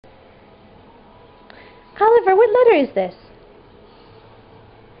Oliver, what letter is this?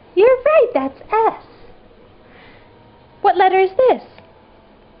 You're right, that's S. What letter is this?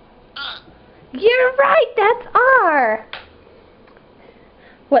 You're right, that's R.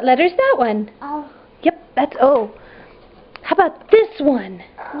 What letter is that one? O. Yep, that's O. How about this one?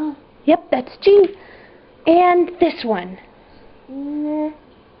 Yep, that's G. And this one?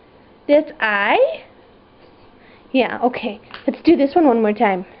 This I? Yeah, okay. Let's do this one more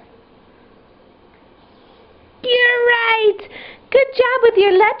time. You're right! Good job with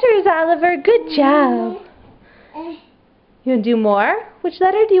your letters, Oliver. Good job. You want to do more? Which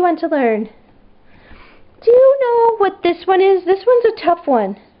letter do you want to learn? Do you know what this one is? This one's a tough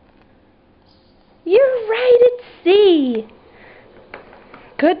one. You're right, it's C.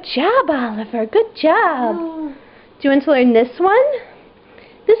 Good job, Oliver. Good job. Do you want to learn this one?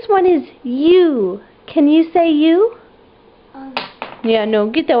 This one is U. Can you say U? Yeah, no,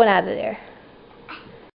 get that one out of there.